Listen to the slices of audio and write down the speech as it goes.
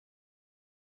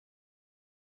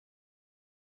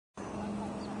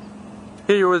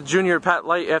Here you're with junior Pat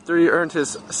Light after he earned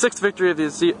his 6th victory of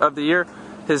the year,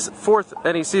 his 4th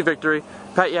NEC victory.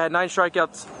 Pat, you had 9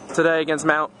 strikeouts today against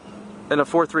Mount in a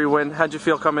 4-3 win. How'd you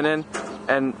feel coming in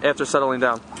and after settling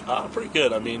down? Pretty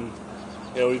good. I mean,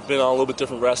 we've been on a little bit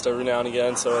different rest every now and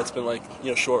again, so it's been like,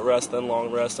 short rest, then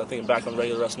long rest. I think I'm back on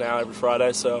regular rest now every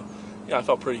Friday, so I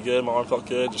felt pretty good. My arm felt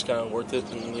good, just kind of worked it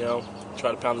and,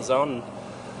 tried to pound the zone,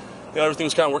 and, everything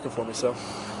was kind of working for me, so.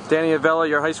 Danny Avella,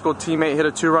 your high school teammate, hit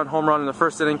a 2-run home run in the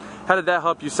 1st inning. How did that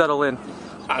help you settle in?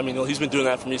 I mean, he's been doing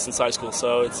that for me since high school,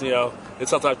 so it's,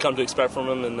 it's something I've come to expect from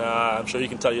him, and I'm sure he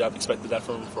can tell you I've expected that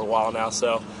from him for a while now,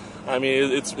 so. I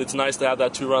mean, it's nice to have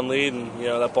that 2-run lead, and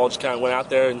that ball just kind of went out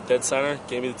there in dead center,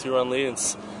 gave me the 2-run lead.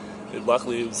 And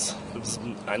luckily, it was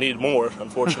I needed more,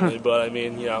 unfortunately, but I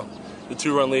mean, the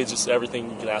 2-run lead is just everything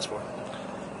you can ask for.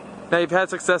 Now you've had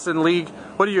success in league.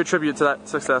 What do you attribute to that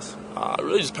success?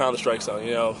 Really just pound the strike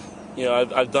zone.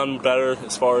 I've done better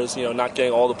as far as not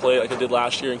getting all the play like I did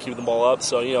last year and keeping the ball up.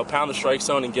 So pound the strike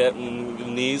zone and get in the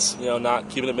knees. Not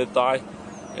keeping it mid thigh.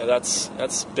 That's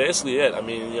basically it. I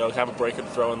mean, have a breaker to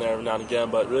throw in there every now and again,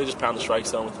 but really just pound the strike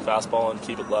zone with the fastball and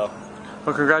keep it low.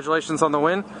 Well, congratulations on the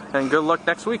win, and good luck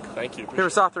next week. Thank you. Here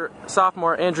with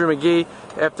sophomore Andrew McGee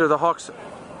after the Hawks'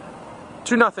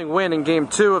 2-0 win in Game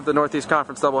 2 of the Northeast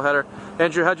Conference doubleheader.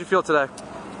 Andrew, how'd you feel today?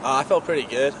 I felt pretty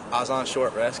good. I was on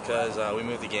short rest because we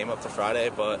moved the game up to Friday,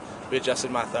 but we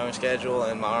adjusted my throwing schedule,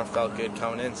 and my arm felt good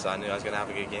coming in, so I knew I was going to have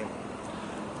a good game.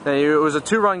 Now, it was a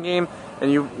 2-run game,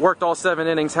 and you worked all 7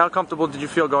 innings. How comfortable did you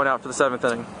feel going out for the 7th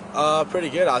inning?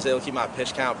 Pretty good. I was able to keep my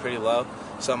pitch count pretty low,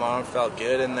 so my arm felt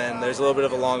good. And then there's a little bit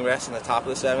of a long rest in the top of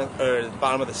the 7th or the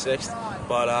bottom of the 6th,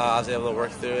 but I was able to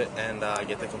work through it and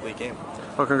get the complete game.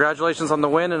 Well, congratulations on the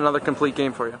win and another complete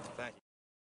game for you. Thank you.